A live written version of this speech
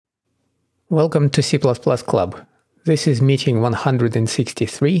Welcome to C++ Club. This is meeting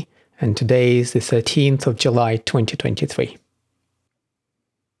 163, and today is the 13th of July 2023.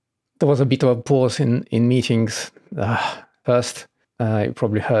 There was a bit of a pause in meetings. First, you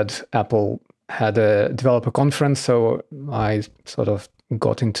probably heard Apple had a developer conference, so I sort of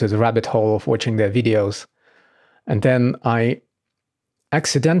got into the rabbit hole of watching their videos. And then I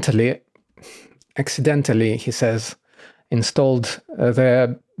accidentally, he says, installed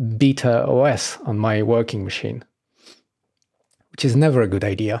their beta OS on my working machine, which is never a good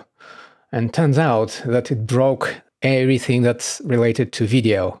idea. And turns out that it broke everything that's related to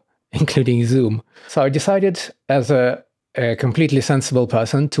video, including Zoom. So I decided, as a completely sensible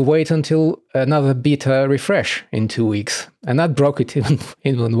person, to wait until another beta refresh in 2 weeks. And that broke it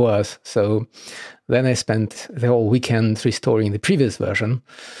even worse. So then I spent the whole weekend restoring the previous version.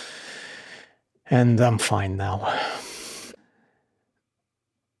 And I'm fine now.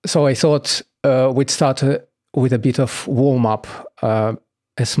 So I thought we'd start with a bit of warm-up, a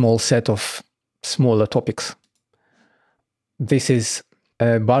small set of smaller topics. This is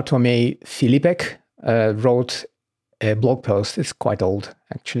Bartłomiej Filipek wrote a blog post. It's quite old,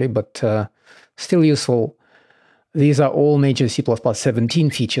 actually, but still useful. These are all major C++ 17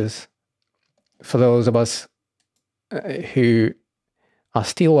 features. For those of us who are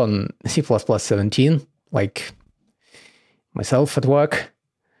still on C++ 17, like myself at work,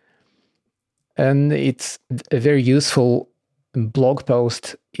 and it's a very useful blog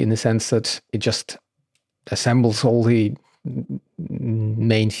post in the sense that it just assembles all the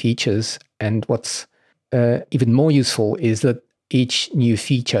main features. And what's even more useful is that each new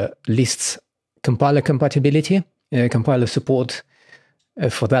feature lists compiler compatibility, compiler support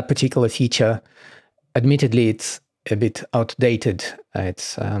for that particular feature. Admittedly, it's a bit outdated.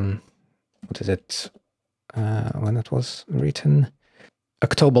 It's, what is it, when it was written?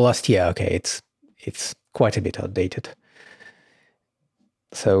 October last year. Okay, it's quite a bit outdated.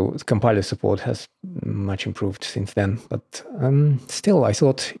 So compiler support has much improved since then, but still, I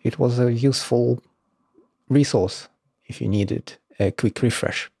thought it was a useful resource if you needed a quick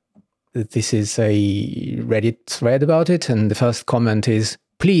refresh. This is a Reddit thread about it, and the first comment is,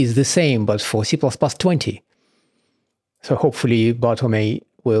 "Please, the same, but for C++ 20. So hopefully Bartłomiej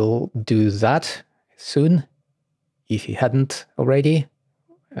will do that soon, if he hadn't already,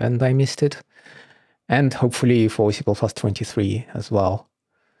 and I missed it. And hopefully for C++ 23 as well.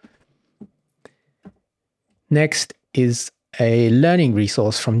 Next is a learning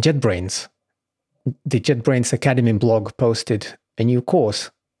resource from JetBrains. The JetBrains Academy blog posted a new course,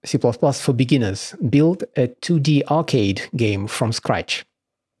 C++ for Beginners, Build a 2D arcade game from scratch.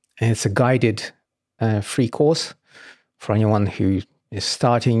 And it's a guided free course for anyone who is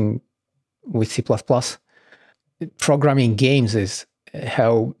starting with C++. Programming games is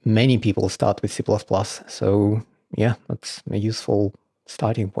how many people start with C++. So yeah, that's a useful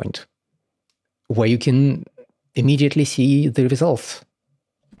starting point where you can immediately see the results,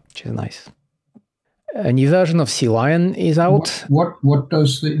 which is nice. A new version of CLion is out. What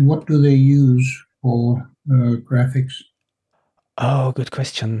do they use for graphics? Oh, good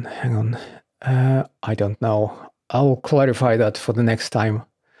question. Hang on. I don't know. I'll clarify that for the next time.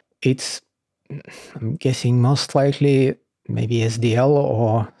 It's, I'm guessing, most likely maybe SDL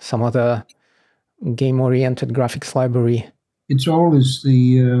or some other game-oriented graphics library. It's always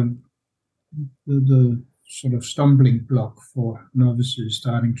the sort of stumbling block for novices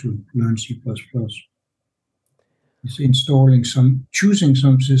starting to learn C++. It's choosing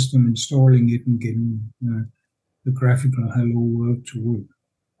some system, installing it, and getting the graphical hello world to work.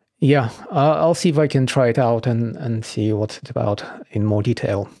 Yeah, I'll see if I can try it out and see what it's about in more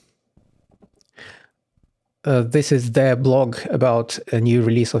detail. This is their blog about a new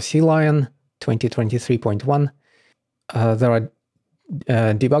release of CLion 2023.1. There are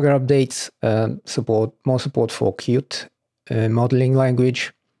debugger updates, more support for Qt modeling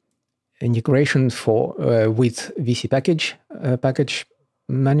language, integration with VC package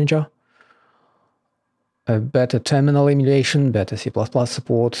manager, better terminal emulation, better C++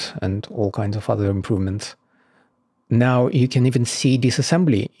 support, and all kinds of other improvements. Now you can even see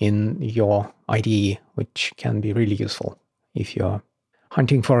disassembly in your IDE, which can be really useful if you're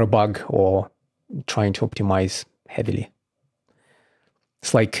hunting for a bug or trying to optimize heavily.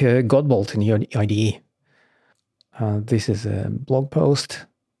 It's like Godbolt in your IDE. This is a blog post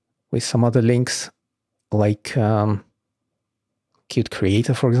with some other links, like Qt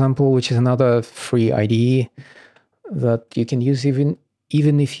Creator, for example, which is another free IDE that you can use even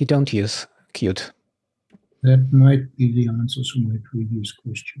if you don't use Qt. That might be the answer to my previous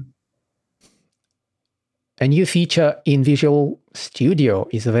question. A new feature in Visual Studio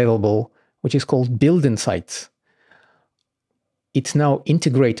is available which is called Build Insights. It's now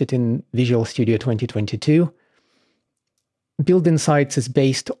integrated in Visual Studio 2022. Build Insights is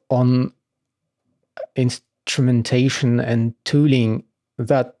based on instrumentation and tooling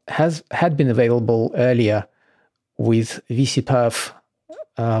that had been available earlier with VCPerf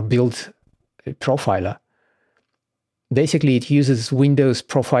build profiler. Basically, it uses Windows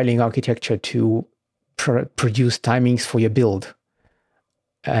profiling architecture to produce timings for your build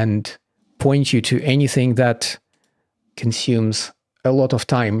and point you to anything that consumes a lot of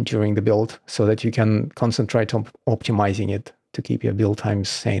time during the build so that you can concentrate on optimizing it to keep your build times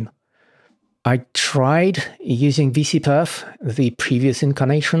sane. I tried using VCPerf, the previous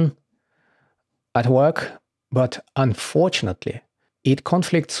incarnation, at work, but unfortunately, it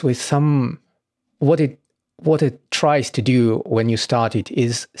conflicts with what it tries to do when you start it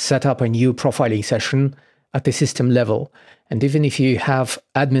is set up a new profiling session at the system level. And even if you have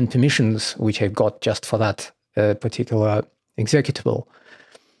admin permissions, which I've got just for that particular executable,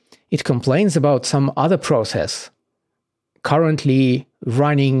 it complains about some other process currently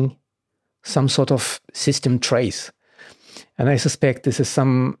running some sort of system trace. And I suspect this is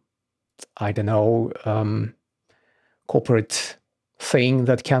some, corporate thing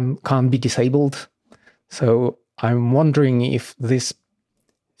that can't be disabled. So I'm wondering if this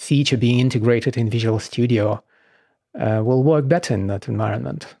feature being integrated in Visual Studio will work better in that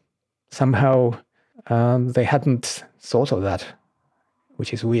environment. Somehow they hadn't thought of that,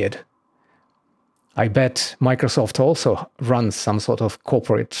 which is weird. I bet Microsoft also runs some sort of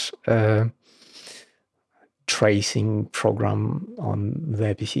corporate tracing program on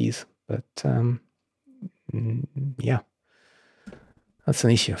their PCs. But yeah, that's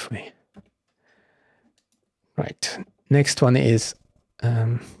an issue for me. Right. Next one is,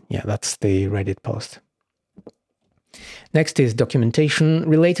 that's the Reddit post. Next is documentation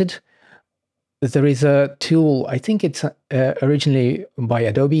related. There is a tool, I think it's originally by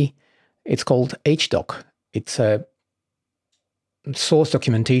Adobe. It's called HDoc. It's a source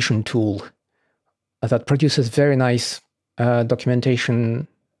documentation tool that produces very nice documentation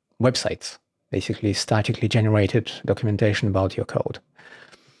websites, basically statically generated documentation about your code.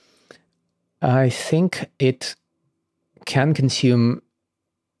 I think it can consume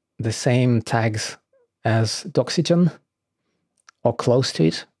the same tags as Doxygen or close to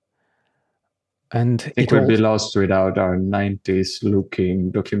it. And I think we'd be lost without our 90s looking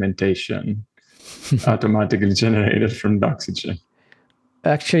documentation automatically generated from Doxygen.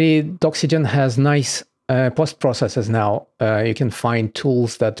 Actually, Doxygen has nice post processors now. You can find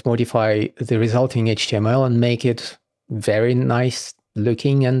tools that modify the resulting HTML and make it very nice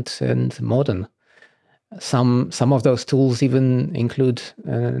looking and modern. Some of those tools even include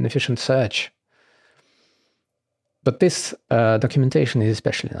an efficient search. But this documentation is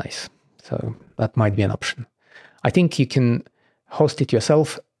especially nice. So that might be an option. I think you can host it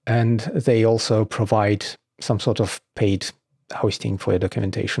yourself, and they also provide some sort of paid hosting for your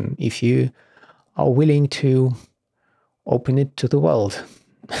documentation if you are willing to open it to the world.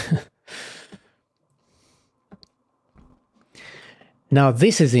 Now,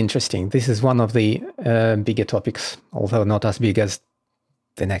 this is interesting. This is one of the bigger topics, although not as big as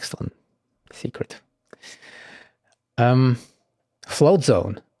the next one. Secret.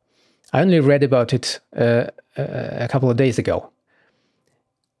 FloatZone. I only read about it a couple of days ago.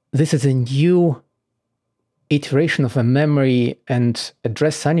 This is a new iteration of a memory and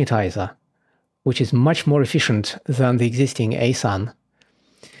address sanitizer, which is much more efficient than the existing ASAN.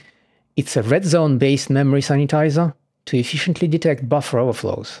 It's a red zone-based memory sanitizer to efficiently detect buffer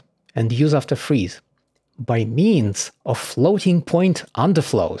overflows and use after freeze by means of floating point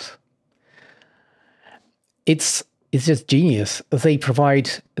underflows. It's just genius. They provide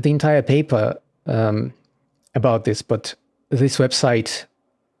the entire paper about this, but this website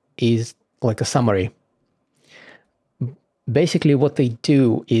is like a summary. Basically, what they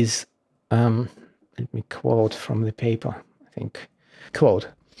do is, let me quote from the paper, I think. Quote,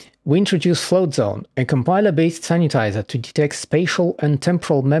 "We introduce FloatZone, a compiler-based sanitizer to detect spatial and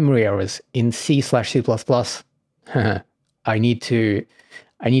temporal memory errors in C/C++. I need to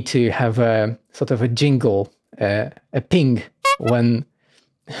have a sort of a jingle, a ping when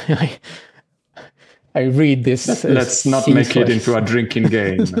I read this. Let's not make it into a drinking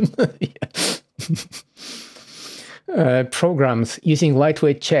game. Programs using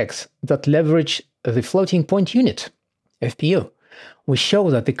lightweight checks that leverage the floating point unit, FPU. We show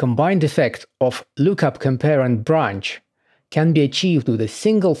that the combined effect of lookup, compare, and branch can be achieved with a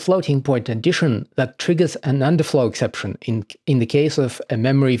single floating point addition that triggers an underflow exception in the case of a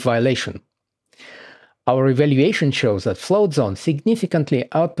memory violation. Our evaluation shows that FloatZone significantly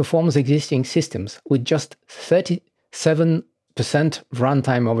outperforms existing systems with just 37%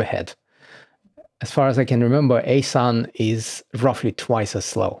 runtime overhead. As far as I can remember, ASUN is roughly twice as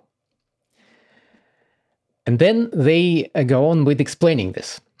slow. And then they go on with explaining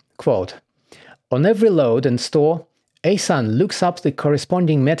this. Quote, on every load and store, ASUN looks up the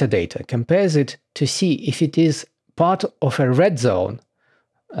corresponding metadata, compares it to see if it is part of a red zone,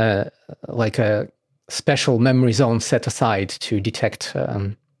 like a special memory zone set aside to detect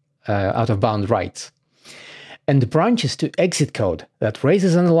out-of-bound writes, and branches to exit code that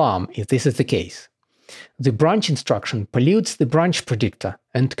raises an alarm if this is the case. The branch instruction pollutes the branch predictor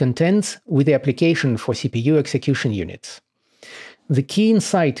and contends with the application for CPU execution units. The key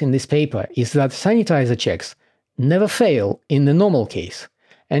insight in this paper is that sanitizer checks never fail in the normal case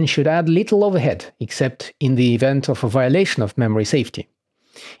and should add little overhead except in the event of a violation of memory safety.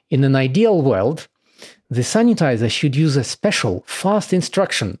 In an ideal world, the sanitizer should use a special, fast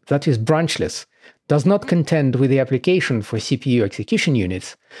instruction that is branchless, does not contend with the application for CPU execution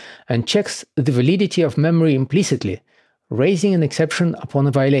units, and checks the validity of memory implicitly, raising an exception upon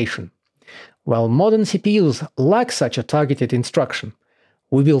a violation. While modern CPUs lack such a targeted instruction,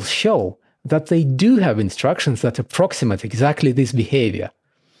 we will show that they do have instructions that approximate exactly this behavior.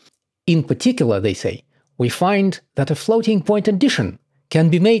 In particular, they say, we find that a floating point addition can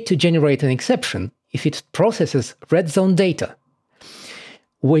be made to generate an exception if it processes red zone data.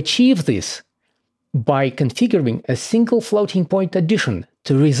 We achieve this by configuring a single floating point addition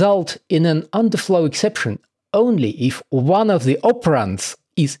to result in an underflow exception only if one of the operands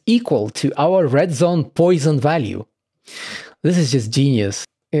is equal to our red zone poison value. This is just genius.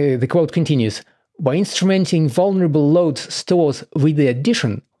 The quote continues, by instrumenting vulnerable load stores with the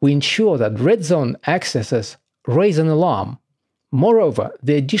addition, we ensure that red zone accesses raise an alarm. Moreover,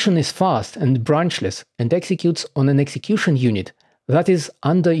 the addition is fast and branchless and executes on an execution unit that is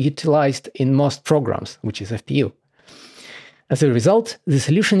underutilized in most programs, which is FPU. As a result, the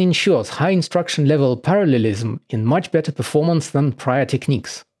solution ensures high instruction level parallelism in much better performance than prior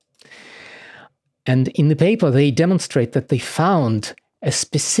techniques. And in the paper, they demonstrate that they found a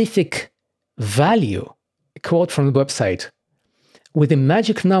specific value, a quote from the website, with a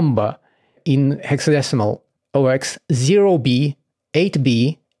magic number in hexadecimal OX 0B,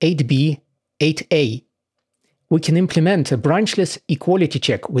 8B, 8B, 8A. We can implement a branchless equality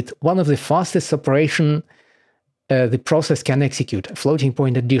check with one of the fastest operation the process can execute, a floating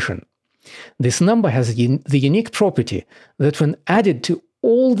point addition. This number has the unique property that when added to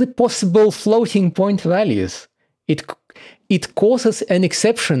all the possible floating point values, it causes an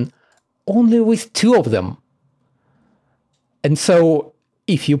exception only with two of them. And so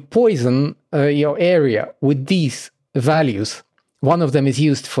if you poison your area with these values, one of them is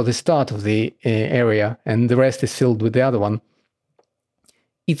used for the start of the area and the rest is filled with the other one,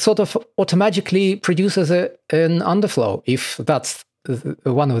 it sort of automatically produces an underflow if that's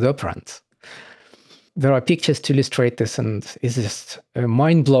one of the operands. There are pictures to illustrate this, and it's just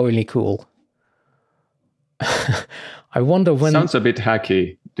mind-blowingly cool. I wonder when... Sounds a bit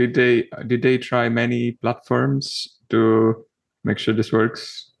hacky. Did they try many platforms to make sure this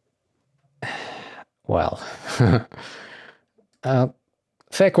works? Well,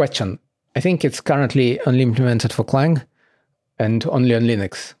 fair question. I think it's currently only implemented for Clang and only on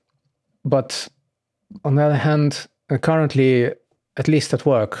Linux. But on the other hand, currently, at least at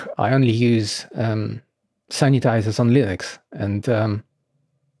work, I only use sanitizers on Linux, and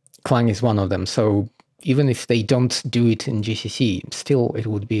Clang is one of them. So even if they don't do it in GCC, still it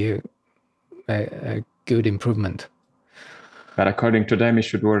would be a good improvement. But according to them, it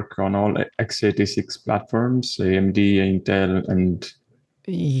should work on all x86 platforms, AMD, Intel, and...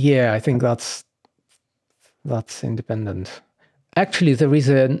 Yeah, I think that's independent. Actually, there is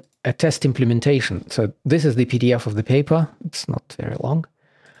a test implementation. So this is the PDF of the paper. It's not very long.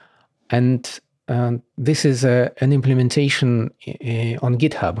 And this is an implementation on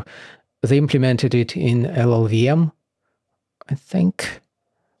GitHub. They implemented it in LLVM, I think.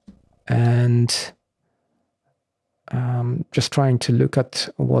 And just trying to look at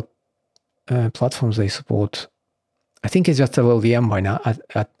what platforms they support. I think it's just LLVM by now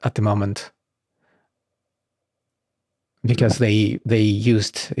at the moment, because they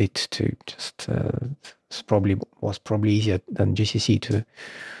used it to just was probably easier than GCC to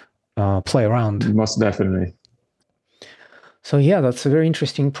play around. Most definitely. So yeah, that's a very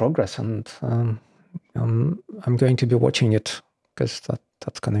interesting progress, and I'm going to be watching it because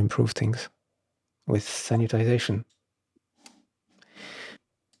that's going to improve things with sanitization.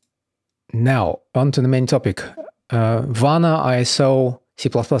 Now, on to the main topic. Varna ISO C++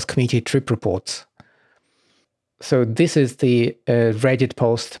 committee trip reports. So this is the Reddit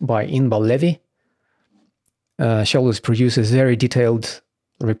post by Inbal Levy. Shellus produces very detailed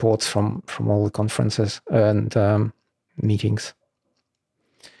reports from all the conferences and meetings.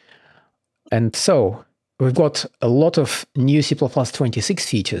 And so we've got a lot of new C++ 26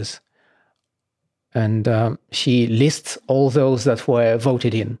 features. And she lists all those that were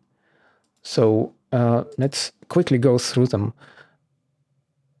voted in. So let's quickly go through them.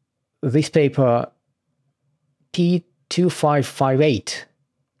 This paper, P2558,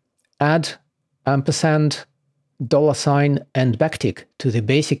 add ampersand, $, and backtick to the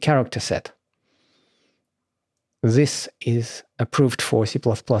basic character set. This is approved for C++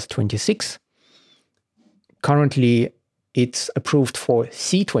 26. Currently, it's approved for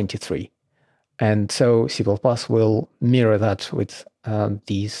C23. And so C++ will mirror that with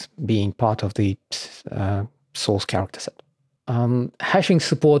these being part of the source character set. Hashing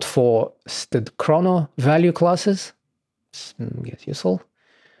support for std_chrono value classes. Yes, useful.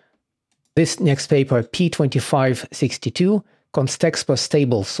 This next paper, P2562, constexpr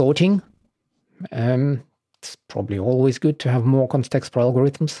stable sorting. It's probably always good to have more constexpr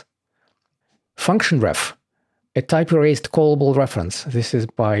algorithms. Function ref, a type-erased callable reference. This is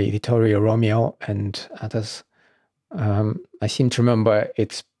by Vittorio Romeo and others. I seem to remember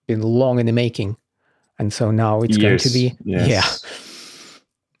it's been long in the making. And so now it's going to be... Yes. Yeah.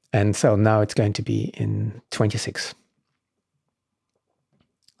 And so now it's going to be in 26.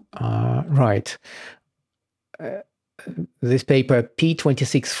 Right. This paper,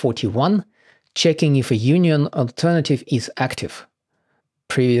 P2641, checking if a union alternative is active.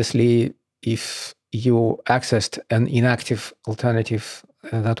 Previously, if you accessed an inactive alternative,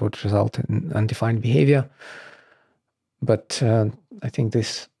 that would result in undefined behavior. But I think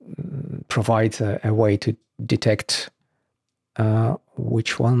this provides a way to detect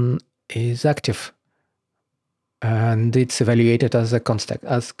which one is active. And it's evaluated as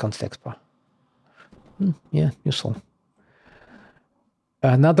constexpr. Yeah, useful.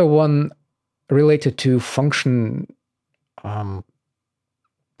 Another one related to function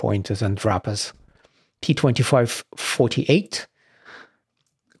pointers and wrappers. P2548,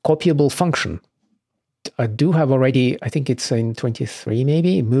 copyable function. I do have already, I think it's in 23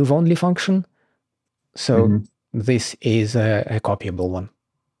 maybe, move only function. So this is a copyable one.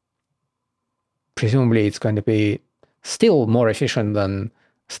 Presumably it's going to be still more efficient than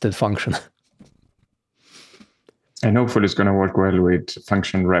std function. And hopefully it's going to work well with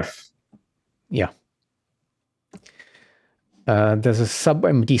function ref. Yeah. There's a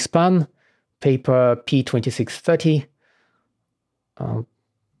sub-MD span, paper P2630.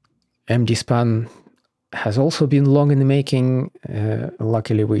 MD span has also been long in the making.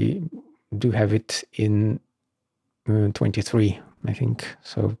 Luckily, we do have it in 23, I think.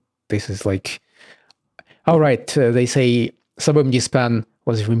 So this is like... All right, they say sub-MD span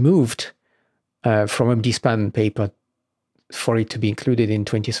was removed from MD span paper for it to be included in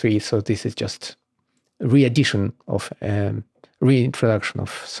 23. So this is just re-addition of reintroduction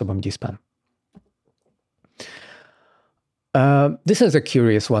of sub-MD span. This is a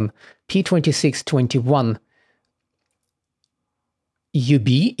curious one. P2621, UB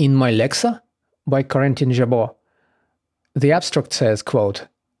in my Lexa by Corentin Jabot. The abstract says, quote,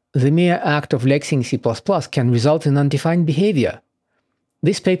 the mere act of lexing C++ can result in undefined behavior.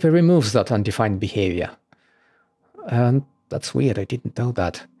 This paper removes that undefined behavior. And that's weird, I didn't know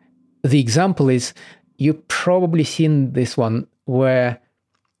that. The example is, you've probably seen this one where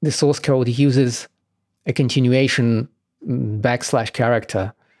the source code uses a continuation /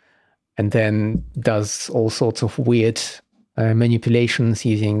 character and then does all sorts of weird manipulations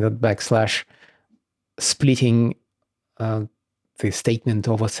using that / splitting the statement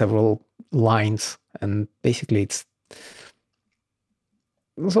over several lines. And basically it's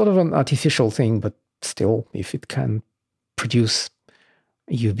sort of an artificial thing, but still, if it can produce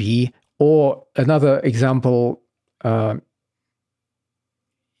UB. Or another example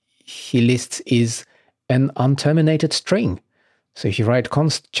he lists is an unterminated string. So if you write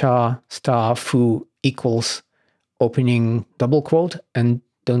const char star foo equals opening double quote and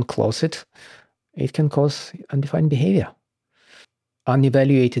don't close it, it can cause undefined behavior.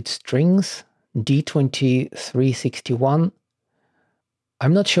 Unevaluated strings, D2361.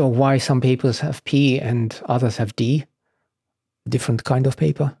 I'm not sure why some papers have P and others have D. Different kind of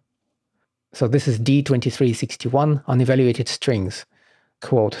paper. So this is D2361, unevaluated strings.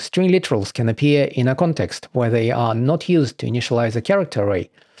 Quote, string literals can appear in a context where they are not used to initialize a character array,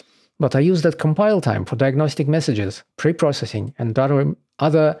 but are used at compile time for diagnostic messages, pre-processing, and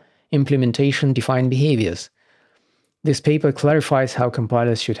other implementation-defined behaviors. This paper clarifies how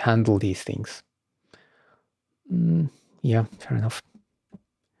compilers should handle these things. Yeah, fair enough.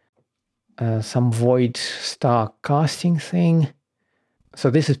 Some void star casting thing. So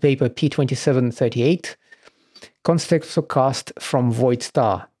this is paper P2738. Constexpor cast from void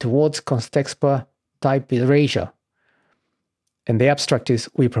star towards Constexpor type erasure. And the abstract is,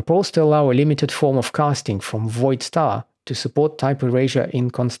 we propose to allow a limited form of casting from void star to support type erasure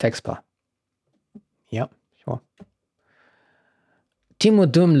in Constexpor. Yeah, sure. Timo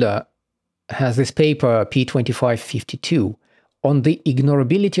Dumler has this paper P2552 on the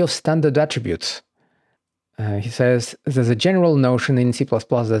ignorability of standard attributes. He says, there's a general notion in C++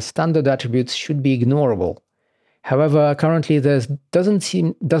 that standard attributes should be ignorable. However, currently there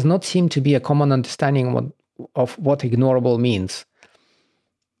does not seem to be a common understanding of what ignorable means.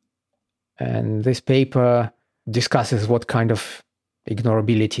 And this paper discusses what kind of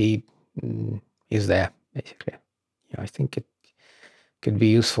ignorability is there, basically. Yeah, I think it could be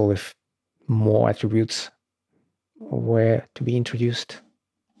useful if more attributes were to be introduced.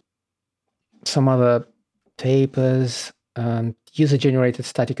 Some other papers, user-generated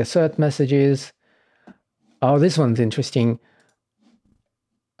static assert messages. Oh, this one's interesting.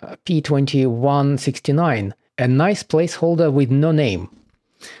 P2169, a nice placeholder with no name.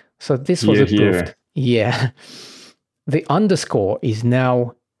 So this was approved. Yeah. The underscore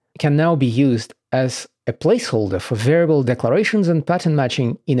can now be used as a placeholder for variable declarations and pattern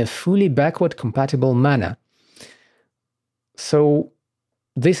matching in a fully backward compatible manner. So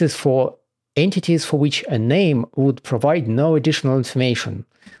this is for entities for which a name would provide no additional information,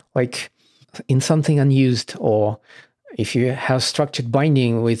 like in something unused, or if you have structured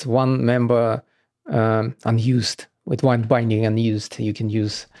binding with one member unused, with one binding unused, you can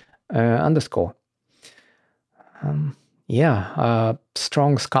use underscore.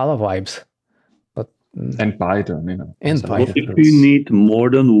 Strong Scala vibes. And Python, you know. And Python. If you need more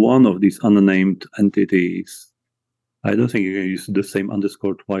than one of these unnamed entities, I don't think you can use the same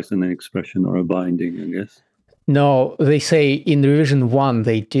underscore twice in an expression or a binding, I guess. No, they say in revision 1,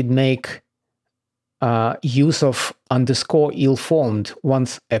 they did make use of underscore ill-formed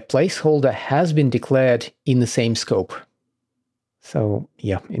once a placeholder has been declared in the same scope. So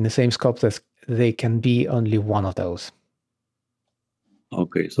yeah, in the same scope, they can be only one of those.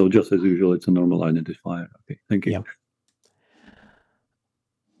 Okay, so just as usual, it's a normal identifier. Okay, thank you.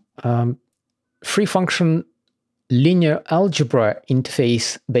 Yeah. Free function linear algebra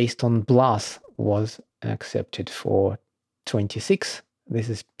interface based on BLAS was accepted for 26. This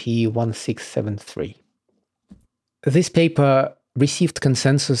is P1673. This paper received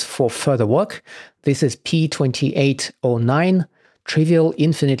consensus for further work. This is P2809. Trivial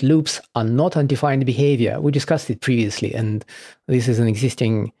infinite loops are not undefined behavior. We discussed it previously, and this is an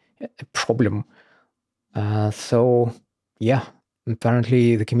existing problem. So, yeah,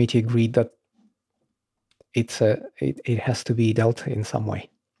 apparently the committee agreed that it has to be dealt with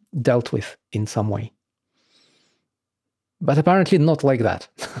in some way. But apparently not like that.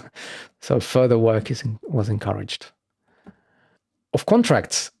 So further work was encouraged. Of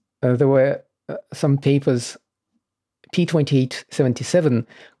contracts, there were some papers, P2877,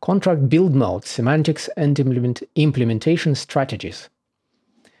 contract build mode, semantics and implementation strategies,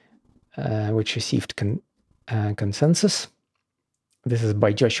 which received consensus. This is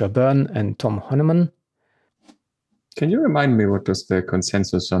by Joshua Byrne and Tom Honneman. Can you remind me what was the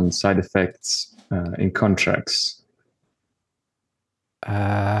consensus on side effects in contracts?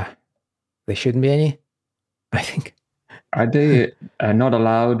 There shouldn't be any, I think. Are they not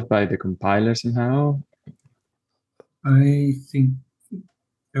allowed by the compiler somehow? I think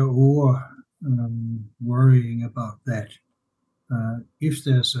they're over worrying about that. If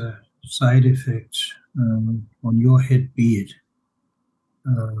there's a side effect on your head bead,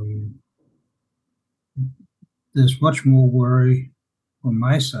 there's much more worry on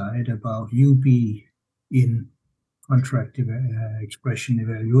my side about UB in contract expression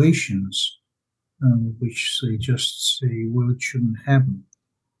evaluations, which they just say, well, it shouldn't happen.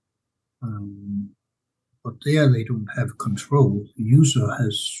 But there they don't have control. The user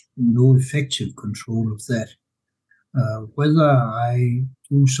has no effective control of that. Whether I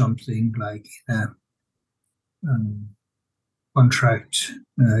do something like a contract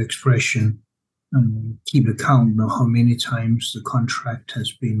expression, keep account of how many times the contract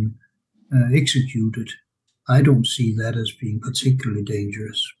has been executed, I don't see that as being particularly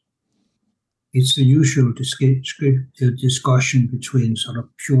dangerous. It's the usual discussion between sort of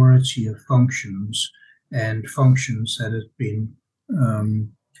purity of functions and functions that have been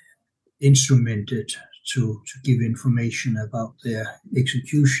instrumented to give information about their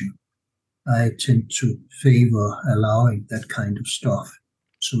execution. I tend to favor allowing that kind of stuff.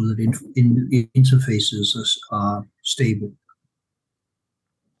 so that interfaces are stable.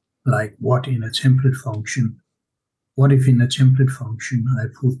 Like what if in a template function I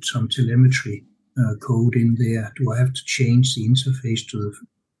put some telemetry code in there? Do I have to change the interface to the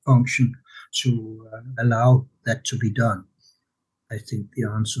function to allow that to be done? I think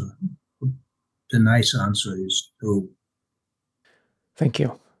the nice answer is no. Thank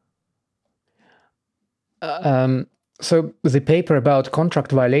you. So the paper about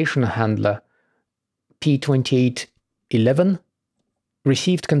contract violation handler P2811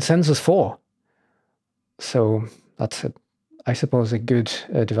 received consensus 4. So that's, I suppose, a good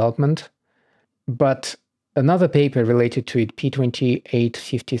development. But another paper related to it,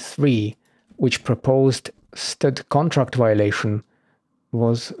 P2853, which proposed stud contract violation,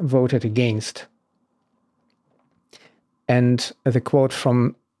 was voted against. And the quote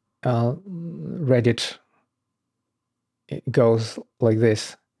from Reddit goes like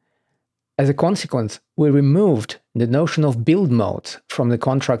this. As a consequence, we removed the notion of build modes from the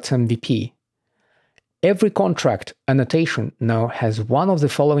contract's MVP. Every contract annotation now has one of the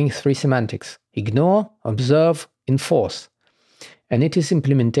following 3 semantics: ignore, observe, enforce. And it is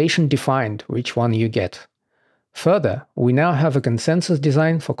implementation defined which one you get. Further, we now have a consensus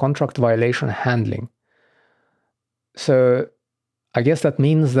design for contract violation handling. So I guess that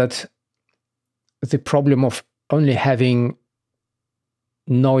means that the problem of only having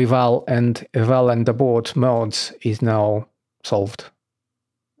no eval and abort modes is now solved.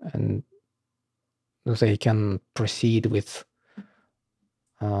 And they can proceed with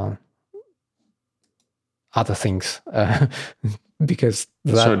other things because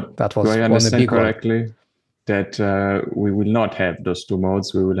that was do I one understand big correctly one. that we will not have those 2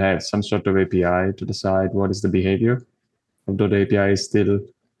 modes? We will have some sort of API to decide what is the behavior, although the API is still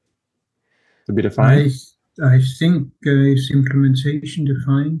to be defined? I think it's implementation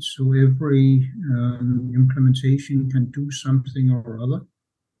defined, so every implementation can do something or other.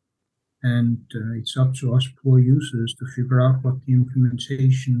 And it's up to us poor users to figure out what the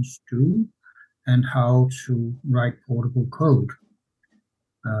implementations do and how to write portable code.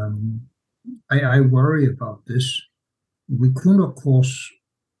 I worry about this. We could, of course,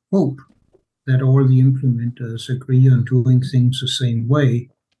 hope that all the implementers agree on doing things the same way,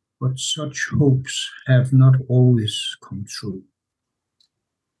 but such hopes have not always come true.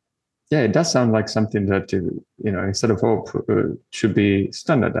 Yeah, it does sound like something that, instead of hope, should be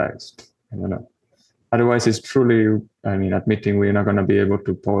standardized. I don't know. Otherwise, it's truly, admitting we're not going to be able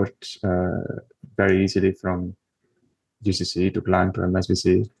to port very easily from GCC to client to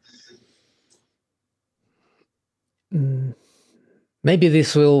MSVC. Maybe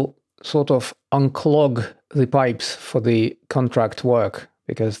this will sort of unclog the pipes for the contract work,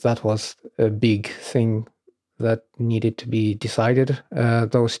 because that was a big thing that needed to be decided,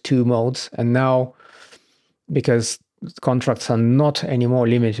 those 2 modes. And now, because contracts are not anymore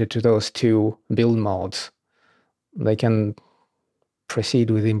limited to those 2 build modes, they can proceed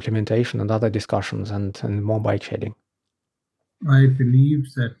with implementation and other discussions and more bike shedding. I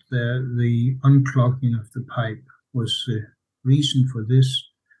believe that the unclogging of the pipe was the reason for this.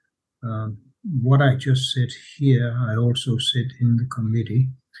 What I just said here, I also said in the committee,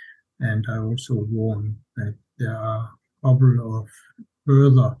 and I also warn that there are a couple of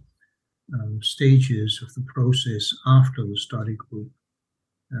further stages of the process after the study group,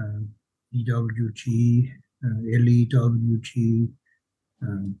 EWG, LEWG,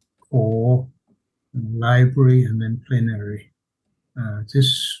 core, library, and then plenary.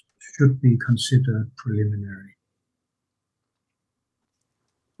 This should be considered preliminary.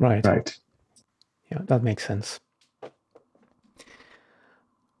 Right. Yeah, that makes sense.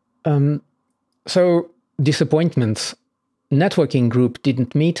 So disappointments. Networking group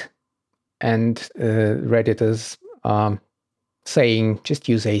didn't meet, and Redditors are saying just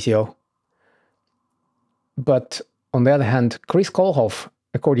use ASIO. But on the other hand, Chris Kohlhoff,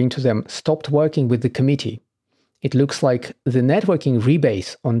 according to them, stopped working with the committee. It looks like the networking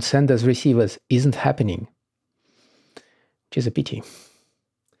rebase on senders receivers isn't happening, which is a pity.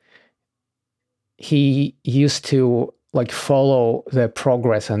 He used to follow the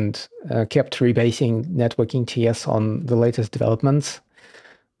progress and kept rebasing networking TS on the latest developments,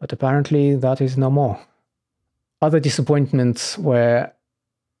 but apparently that is no more. Other disappointments were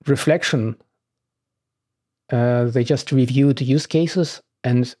reflection. They just reviewed use cases,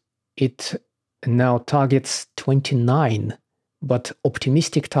 and it now targets 29, but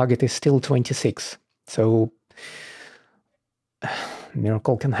optimistic target is still 26. So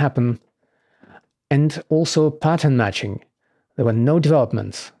miracle can happen. And also pattern matching. There were no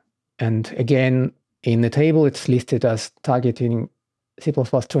developments. And again, in the table, it's listed as targeting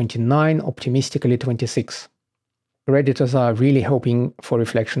C++29, optimistically 26. Redditors are really hoping for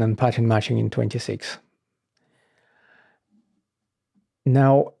reflection and pattern matching in 26.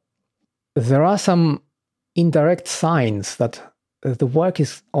 Now, there are some indirect signs that the work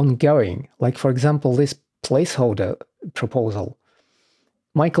is ongoing. Like, for example, this placeholder proposal.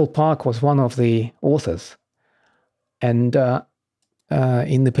 Michael Park was one of the authors. And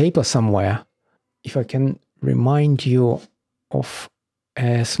in the paper somewhere, if I can remind you of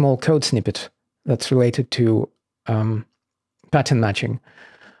a small code snippet that's related to pattern matching.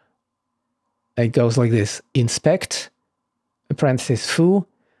 It goes like this: inspect, parenthesis foo,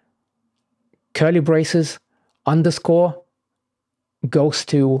 curly braces, underscore, goes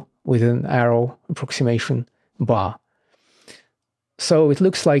to, with an arrow approximation, bar. So it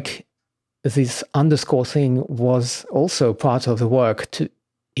looks like this underscore thing was also part of the work to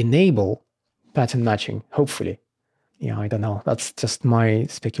enable pattern matching, hopefully. Yeah, I don't know. That's just my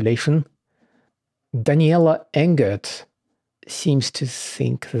speculation. Daniela Engert seems to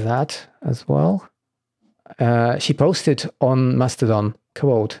think that as well. She posted on Mastodon,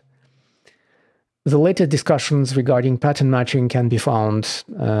 quote, "The later discussions regarding pattern matching can be found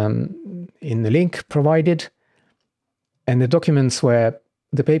in the link provided, and the documents where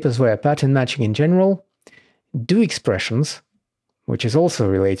the papers were pattern matching in general, do expressions, which is also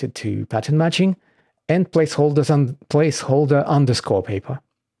related to pattern matching, and placeholder underscore paper."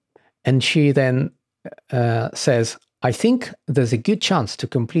 And she then says, "I think there's a good chance to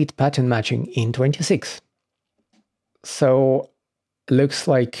complete pattern matching in 26. So looks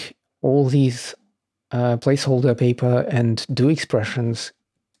like all these placeholder paper and do expressions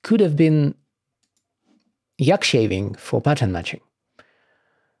could have been yak shaving for pattern matching.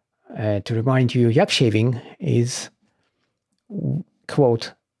 To remind you, yak shaving is,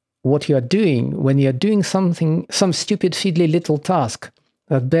 quote, what you are doing when you're doing some stupid fiddly little task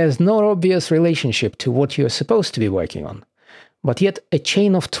that bears no obvious relationship to what you're supposed to be working on, but yet a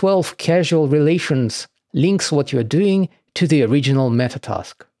chain of 12 casual relations links what you're doing to the original meta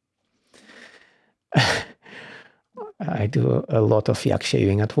task. I do a lot of yak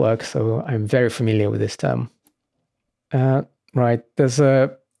shaving at work, so I'm very familiar with this term. Right, there's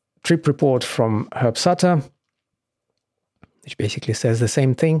a trip report from Herb Sutter, which basically says the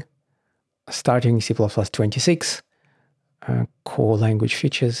same thing. Starting C++26, core language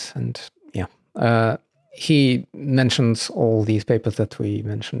features, and yeah. He mentions all these papers that we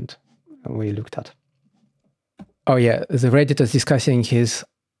mentioned, we looked at. Oh yeah, the Redditors discussing his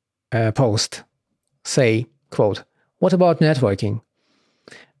post say, quote, "What about networking?"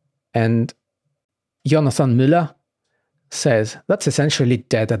 And Jonathan Müller says, "That's essentially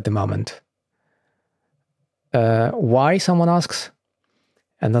dead at the moment." Why, someone asks.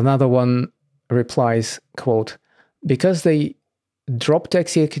 And another one replies, quote, "Because they dropped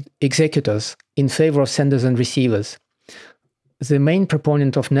executors in favor of senders and receivers. The main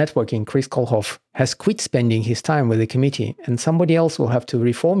proponent of networking, Chris Kolhoff, has quit spending his time with the committee, and somebody else will have to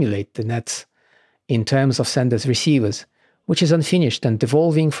reformulate the nets in terms of senders receivers, which is unfinished and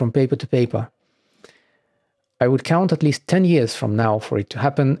devolving from paper to paper. I would count at least 10 years from now for it to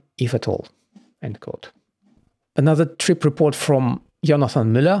happen, if at all." End quote. Another trip report from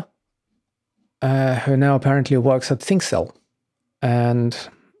Jonathan Müller, who now apparently works at ThinkCell. And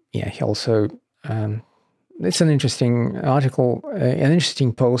yeah, he also, it's an interesting article, an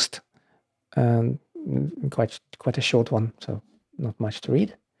interesting post, quite a short one, so not much to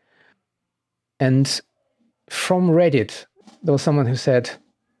read. And from Reddit, there was someone who said,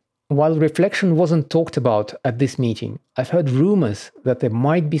 "While reflection wasn't talked about at this meeting, I've heard rumors that there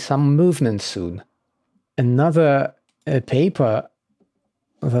might be some movement soon." Another paper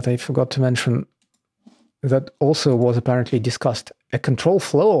that I forgot to mention that also was apparently discussed, a control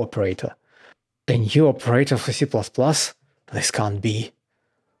flow operator. A new operator for C++? This can't be.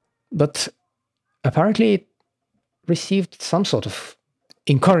 But apparently it received some sort of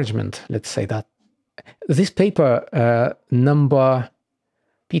encouragement, let's say that. This paper, number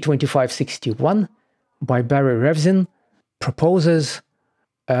P2561 by Barry Revzin, proposes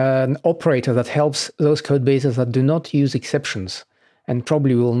an operator that helps those code bases that do not use exceptions and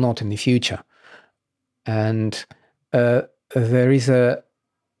probably will not in the future. And there is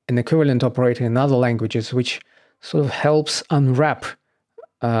an equivalent operator in other languages which sort of helps unwrap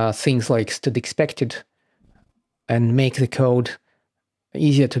things like stood expected and make the code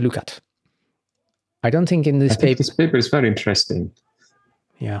easier to look at. I don't think in this paper... This paper is very interesting.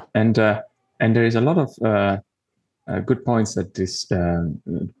 Yeah. And there is a lot of good points that this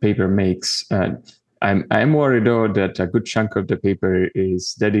paper makes. I'm worried though that a good chunk of the paper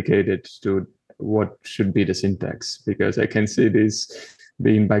is dedicated to what should be the syntax, because I can see this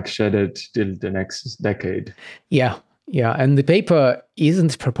being back-shaded till the next decade. Yeah, and the paper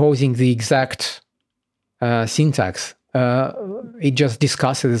isn't proposing the exact syntax. It just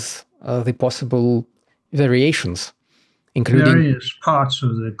discusses the possible variations, including various parts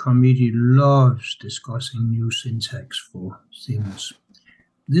of the committee loves discussing new syntax for things.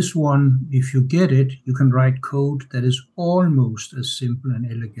 This one, if you get it, you can write code that is almost as simple and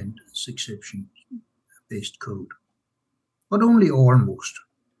elegant as exception-based code, but only almost.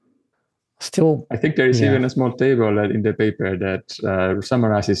 Still, I think there is even a small table in the paper that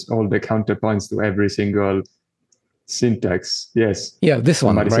summarizes all the counterpoints to every single syntax. Yes. Yeah, this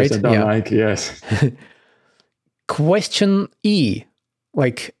one, right? Says, I don't like, yes. Question E,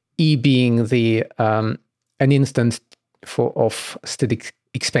 like E being the an instance of static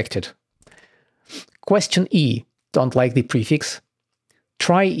expected. Question E, don't like the prefix.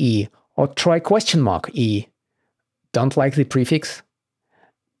 Try E or try question mark E, don't like the prefix.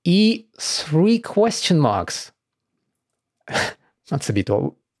 E 3 question marks. That's a bit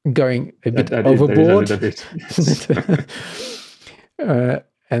going a bit overboard. There is a little bit.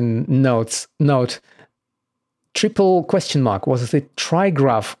 And note, triple question mark was the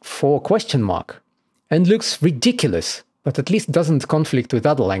trigraph for question mark and looks ridiculous, but at least doesn't conflict with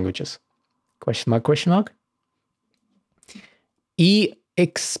other languages. Question mark. E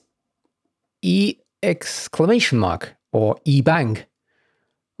exclamation mark or E bang.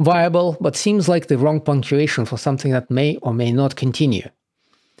 Viable, but seems like the wrong punctuation for something that may or may not continue.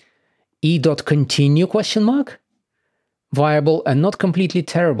 E.continue question mark. Viable and not completely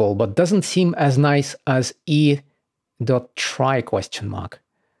terrible, but doesn't seem as nice as E.try question mark.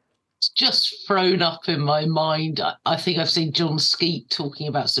 It's just thrown up in my mind. I think I've seen John Skeet talking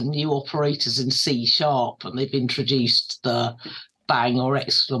about some new operators in C#, and they've introduced the bang or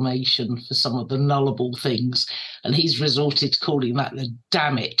exclamation for some of the nullable things, and he's resorted to calling that the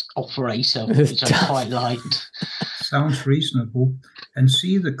damn it operator, which I quite liked. Sounds reasonable. And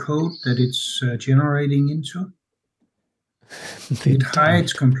see the code that it's generating into? It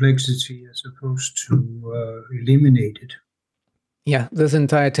hides complexity as opposed to eliminate it. Yeah, there's an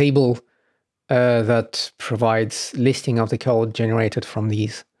entire table that provides listing of the code generated from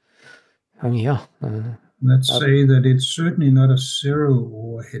these. Let's say that it's certainly not a zero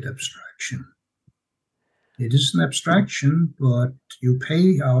overhead abstraction. It is an abstraction, but you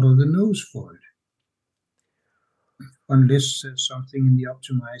pay out of the nose for it. Unless there's something in the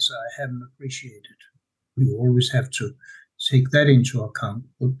optimizer I haven't appreciated. You always have to take that into account,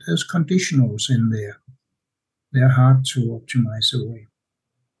 but there's conditionals in there. They're hard to optimize away.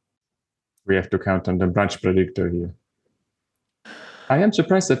 We have to count on the branch predictor here. I am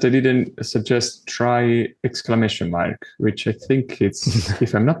surprised that they didn't suggest try exclamation mark, which I think it's,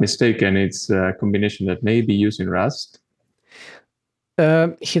 if I'm not mistaken, it's a combination that may be used in Rust.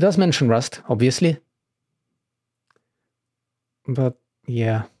 He does mention Rust, obviously. But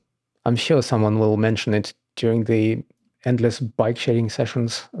yeah, I'm sure someone will mention it during the endless bike sharing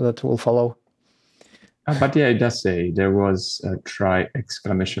sessions that will follow. But yeah, it does say there was a try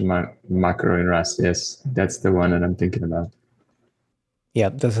exclamation mark macro in Rust. Yes, that's the one that I'm thinking about. Yeah,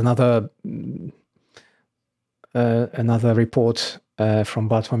 there's another report from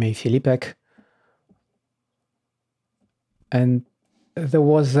Bartłomiej Filipek. And there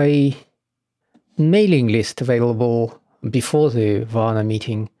was a mailing list available before the Varna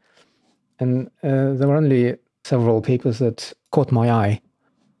meeting. And there were only several papers that caught my eye.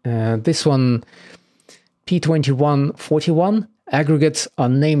 This one, P2141, aggregates are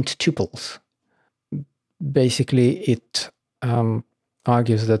named tuples. Basically, it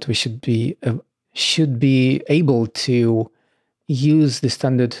argues that we should be able to use the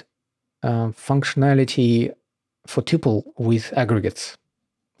standard functionality for tuple with aggregates,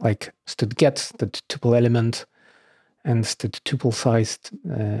 like std_get, the tuple element, and tuple sized,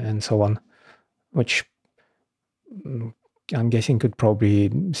 and so on, which I'm guessing could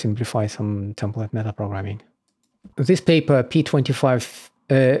probably simplify some template metaprogramming. This paper,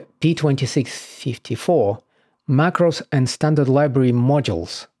 P2654, Macros and Standard Library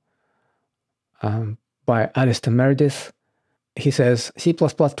Modules, by Alistair Meredith. He says,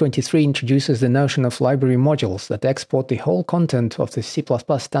 C++23 introduces the notion of library modules that export the whole content of the C++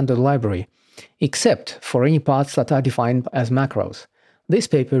 standard library, except for any parts that are defined as macros. This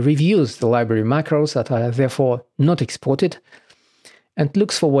paper reviews the library macros that are therefore not exported and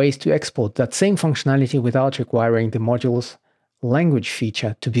looks for ways to export that same functionality without requiring the module's language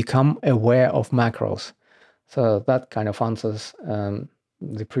feature to become aware of macros. So that kind of answers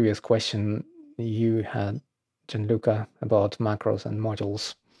the previous question you had, Gianluca, about macros and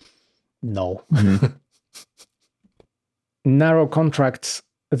modules. No. Mhm. Narrow contracts,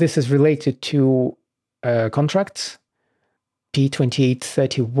 this is related to contracts,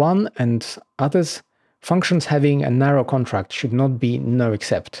 P2831 and others. Functions having a narrow contract should not be no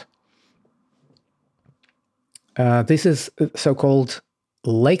except. This is so-called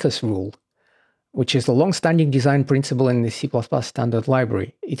Lakers rule, which is a long-standing design principle in the C++ standard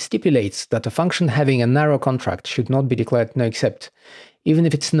library. It stipulates that a function having a narrow contract should not be declared no except, even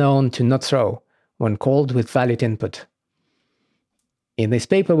if it's known to not throw when called with valid input. In this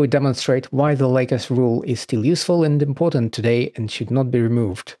paper, we demonstrate why the Lakers rule is still useful and important today and should not be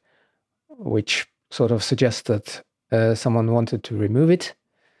removed, which sort of suggests that someone wanted to remove it,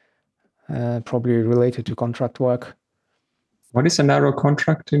 probably related to contract work. What is a narrow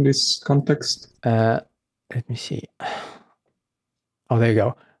contract in this context? Let me see. Oh, there you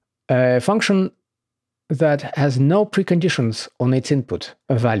go. A function that has no preconditions on its input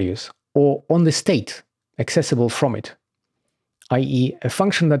values or on the state accessible from it, i.e. a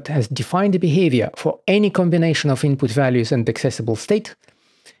function that has defined a behavior for any combination of input values and accessible state,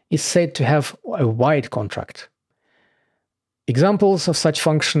 is said to have a wide contract. Examples of such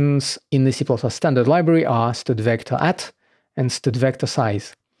functions in the C++ standard library are stdvector_at and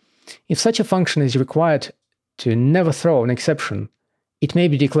stdvector_size. If such a function is required to never throw an exception, it may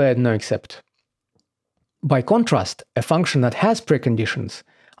be declared no except. By contrast, a function that has preconditions,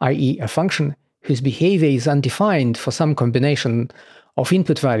 i.e. a function whose behavior is undefined for some combination of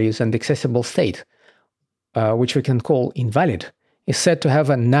input values and accessible state, which we can call invalid, is said to have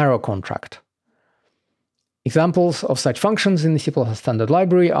a narrow contract. Examples of such functions in the C++ standard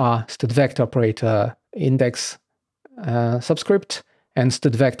library are stdvector operator index subscript and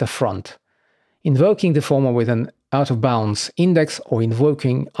stdvector front. Invoking the former with an out-of-bounds index or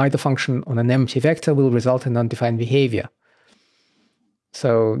invoking either function on an empty vector will result in undefined behavior.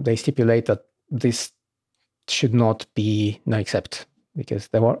 So they stipulate that this should not be no except, because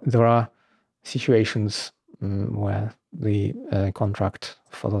there are situations where the contract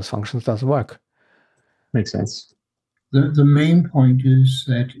for those functions doesn't work. Makes sense. The main point is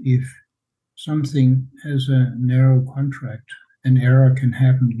that if something has a narrow contract, an error can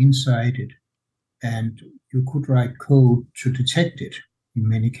happen inside it, and you could write code to detect it in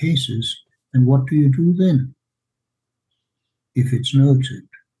many cases. And what do you do then if it's noted?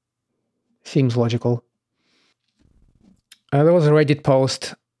 Seems logical. There was a Reddit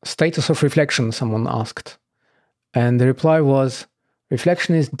post, status of reflection, someone asked. And the reply was,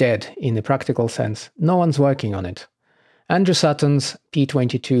 reflection is dead in a practical sense. No one's working on it. Andrew Sutton's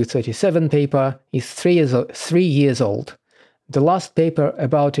P2237 paper is 3 years old. The last paper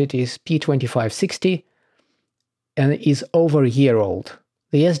about it is P2560 and is over a year old.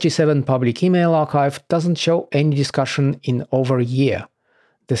 The SG7 public email archive doesn't show any discussion in over a year.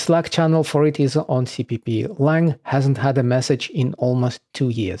 The Slack channel for it is on CPP. Lang hasn't had a message in almost 2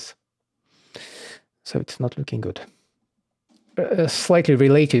 years. So it's not looking good. A slightly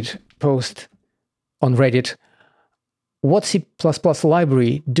related post on Reddit. What C++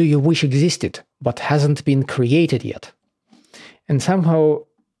 library do you wish existed but hasn't been created yet? And somehow,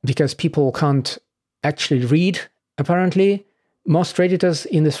 because people can't actually read, apparently, most Redditors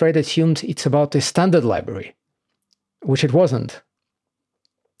in this thread assumed it's about the standard library, which it wasn't.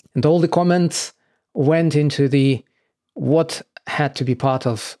 And all the comments went into the what had to be part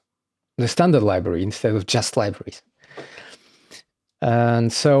of the standard library instead of just libraries.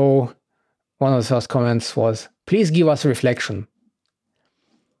 And so one of the first comments was, please give us a reflection.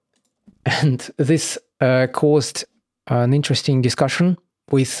 And this caused an interesting discussion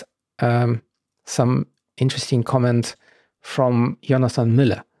with some interesting comment from Jonathan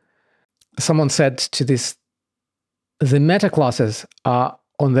Müller. Someone said to this, the meta-classes are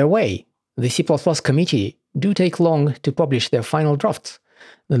on their way. The C++ committee do take long to publish their final drafts.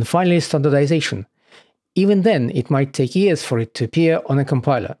 Then finally standardization. Even then, it might take years for it to appear on a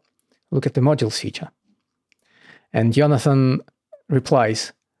compiler. Look at the modules feature. And Jonathan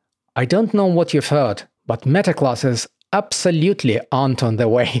replies, I don't know what you've heard, but meta-classes absolutely aren't on their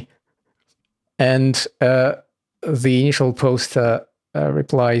way. And the initial poster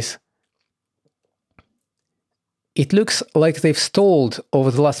replies, it looks like they've stalled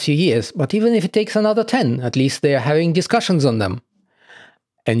over the last few years, but even if it takes another 10, at least they are having discussions on them.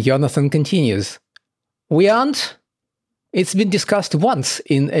 And Jonathan continues, we aren't? It's been discussed once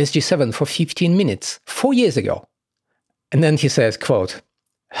in SG7 for 15 minutes, 4 years ago. And then he says, quote,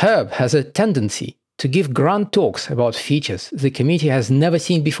 Herb has a tendency to give grand talks about features the committee has never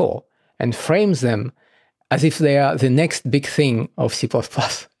seen before and frames them as if they are the next big thing of C++,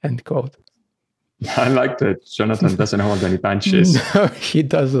 end quote. I like that Jonathan doesn't hold any benches. No, he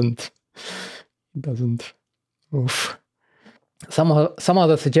doesn't. It doesn't. Oof. Some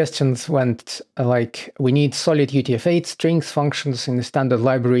other suggestions went like, we need solid UTF-8 strings functions in the standard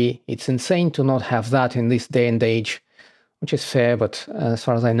library. It's insane to not have that in this day and age, which is fair, but as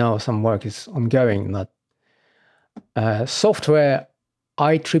far as I know, some work is ongoing. That software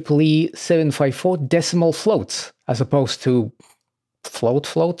IEEE 754 decimal floats as opposed to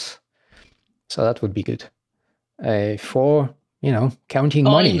floats. So that would be good for, counting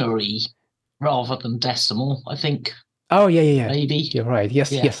money. Binary rather than decimal, I think. Oh, yeah. Maybe. You're right.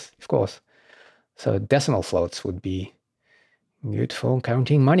 Yes, Yeah. yes, of course. So decimal floats would be good for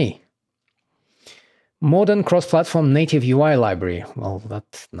counting money. Modern cross-platform native UI library. Well,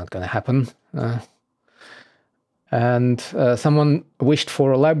 that's not going to happen. And someone wished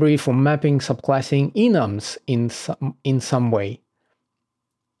for a library for mapping subclassing enums in some way.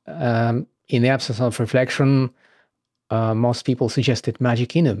 In the absence of reflection, most people suggested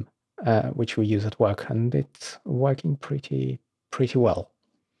magic enum, which we use at work, and it's working pretty well.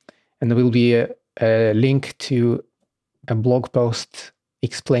 And there will be a link to a blog post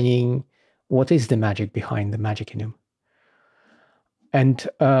explaining what is the magic behind the magic enum. And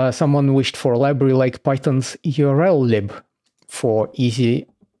someone wished for a library like Python's URL lib for easy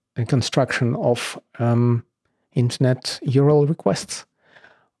construction of internet URL requests.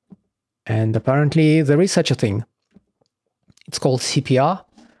 And apparently there is such a thing. It's called CPR,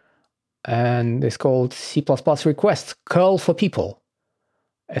 and it's called C++ requests, curl for people,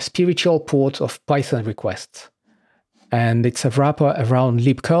 a spiritual port of Python requests. And it's a wrapper around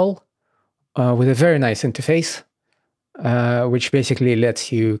libcurl with a very nice interface, which basically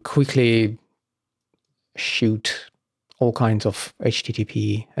lets you quickly shoot all kinds of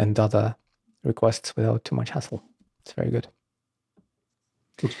HTTP and other requests without too much hassle. It's very good.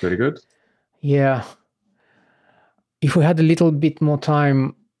 Looks very good. Yeah. If we had a little bit more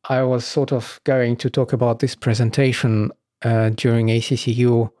time, I was sort of going to talk about this presentation during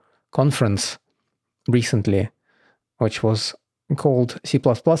ACCU conference recently, which was called C++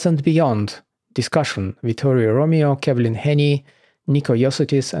 and Beyond Discussion. Vittorio Romeo, Kevlin Henny, Nico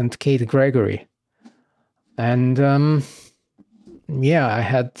Yosotis, and Kate Gregory. And I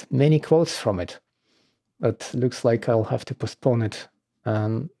had many quotes from it, but looks like I'll have to postpone it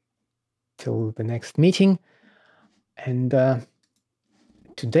till the next meeting. And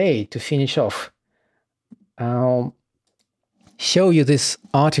today, to finish off, I'll show you this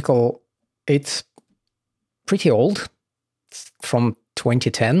article. It's pretty old. It's from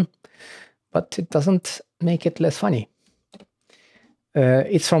 2010, but it doesn't make it less funny.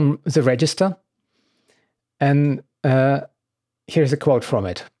 It's from The Register, and here's a quote from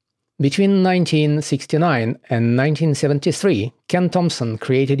it. Between 1969 and 1973, Ken Thompson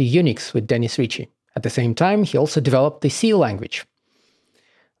created Unix with Dennis Ritchie. At the same time, he also developed the C language.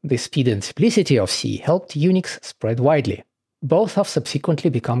 The speed and simplicity of C helped Unix spread widely. Both have subsequently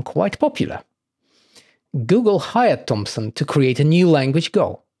become quite popular. Google hired Thompson to create a new language,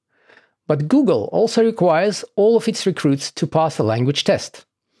 Go. But Google also requires all of its recruits to pass a language test.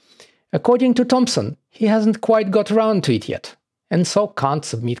 According to Thompson, he hasn't quite got around to it yet, and so can't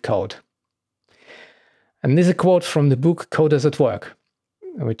submit code. And this is a quote from the book Coders at Work,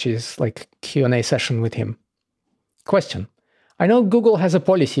 which is like a Q&A session with him. Question. I know Google has a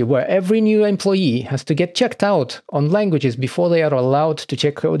policy where every new employee has to get checked out on languages before they are allowed to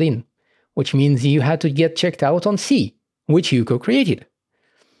check code in, which means you had to get checked out on C, which you co-created.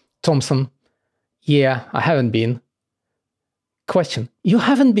 Thompson. Yeah, I haven't been. Question. You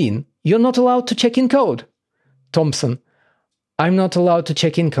haven't been? You're not allowed to check in code? Thompson. I'm not allowed to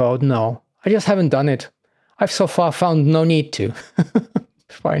check in code, no. I just haven't done it. I've so far found no need to.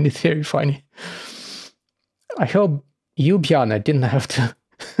 Find it very funny. I hope you, Bjarne, didn't have to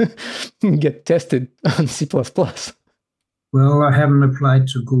get tested on C++. Well, I haven't applied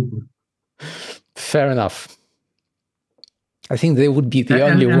to Google. Fair enough. I think they would be the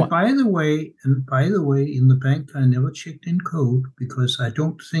only one. By the way, in the bank, I never checked in code because I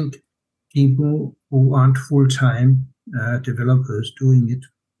don't think people who aren't full-time developers doing it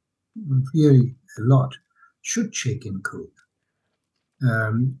really a lot should check in code.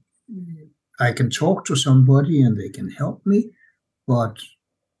 I can talk to somebody and they can help me, but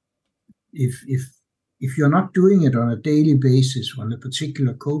if you're not doing it on a daily basis on a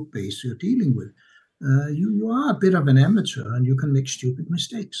particular code base you're dealing with, you are a bit of an amateur and you can make stupid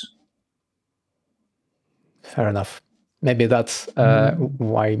mistakes. Fair enough. Maybe that's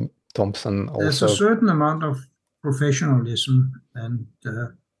why Thompson also... There's a certain amount of professionalism, and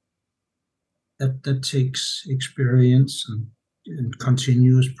that takes experience and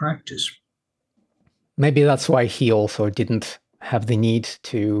continuous practice. Maybe that's why he also didn't have the need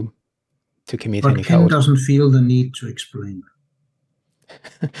to to commit But any Ken code. doesn't feel the need to explain.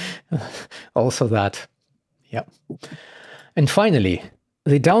 Also that, yeah. And finally,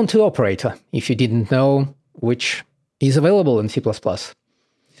 the down to operator, if you didn't know, which is available in C++.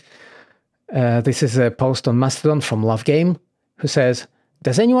 This is a post on Mastodon from LoveGame, who says,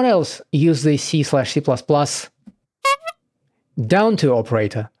 does anyone else use the C/C++ down to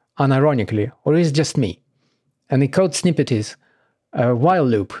operator unironically, or is it just me? And the code snippet is a while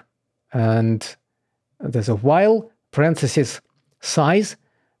loop, and there's a while, parenthesis, size,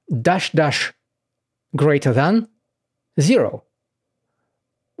 dash dash greater than 0,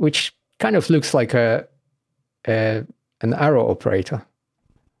 which kind of looks like an arrow operator,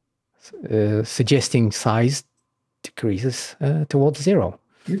 suggesting size decreases towards 0.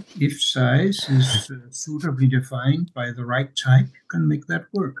 If size is suitably defined by the right type, you can make that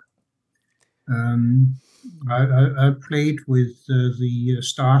work. I played with the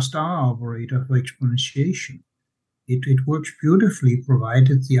star operator for exponentiation. It works beautifully,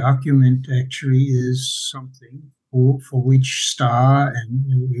 provided the argument actually is something for which star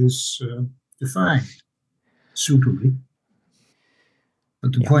is defined suitably.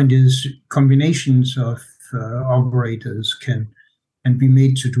 But the point is, combinations of operators can be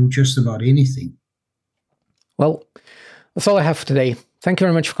made to do just about anything. Well, that's all I have for today. Thank you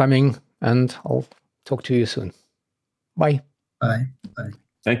very much for coming, and I'll talk to you soon. Bye. Bye. Bye.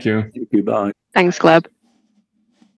 Thank you. Thank you. Bye. Thanks, Gleb.